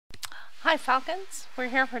Hi Falcons, we're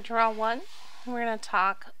here for draw1. We're going to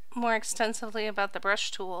talk more extensively about the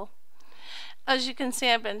brush tool. As you can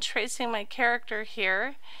see, I've been tracing my character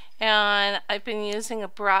here and I've been using a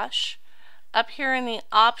brush. Up here in the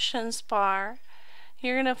options bar,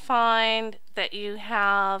 you're going to find that you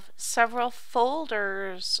have several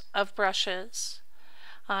folders of brushes.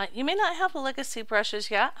 You may not have the legacy brushes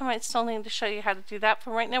yet. I might still need to show you how to do that.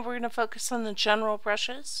 For right now, we're going to focus on the general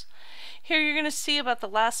brushes. Here you're going to see about the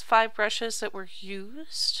last 5 brushes that were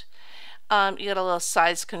used. You get a little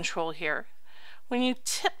size control here. When you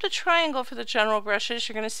tip the triangle for the general brushes,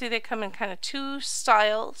 you're going to see they come in kind of 2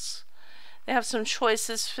 styles. They have some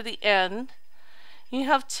choices for the end. You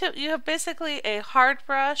have basically a hard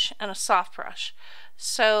brush and a soft brush.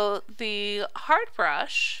 So the hard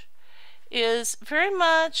brush is very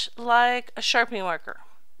much like a Sharpie marker.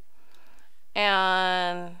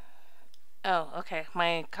 And oh, okay,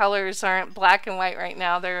 my colors aren't black and white right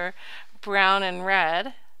now, they're brown and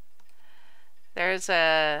red. There's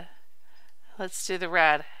a, let's do the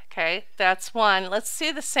red. Okay, that's one. Let's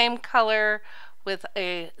see the same color with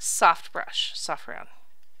a soft brush, soft round.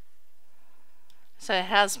 So it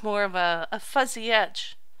has more of a fuzzy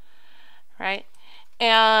edge, right?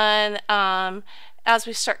 And as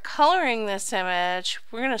we start coloring this image,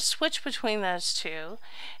 we're going to switch between those two,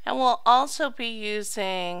 and we'll also be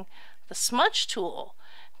using the smudge tool,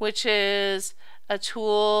 which is a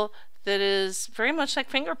tool that is very much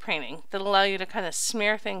like fingerprinting that allow you to kind of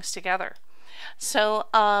smear things together. So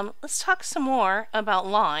let's talk some more about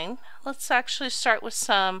line. Let's actually start with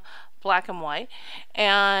some black and white.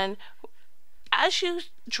 And as you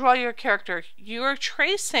draw your character, you're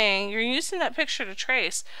using that picture to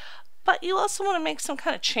trace, but you also want to make some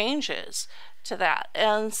kind of changes to that.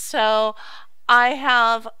 And so I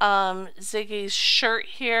have Ziggy's shirt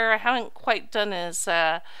here. I haven't quite done his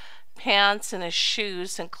pants and his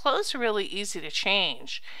shoes, and clothes are really easy to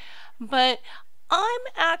change. But I'm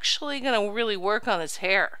actually going to really work on his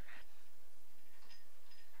hair.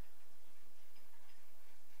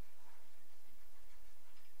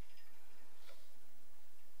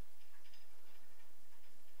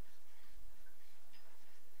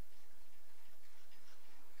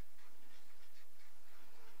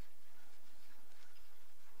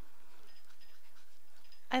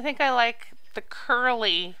 I think I like the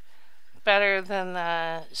curly better than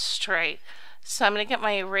the straight. So I'm going to get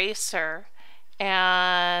my eraser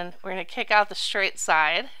and we're going to kick out the straight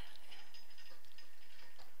side.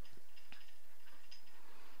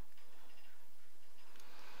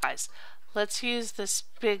 Let's use this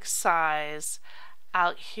big size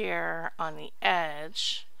out here on the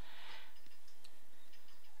edge.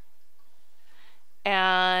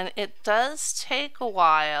 And it does take a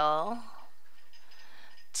while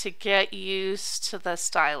to get used to the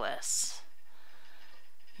stylus.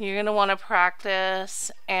 You're going to want to practice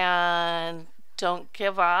and don't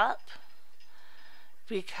give up,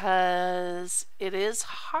 because it is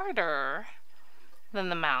harder than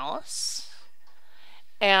the mouse.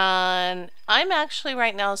 And I'm actually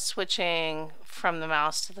right now switching from the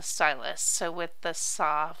mouse to the stylus. So with the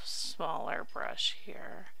soft, smaller brush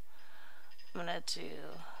here, I'm going to do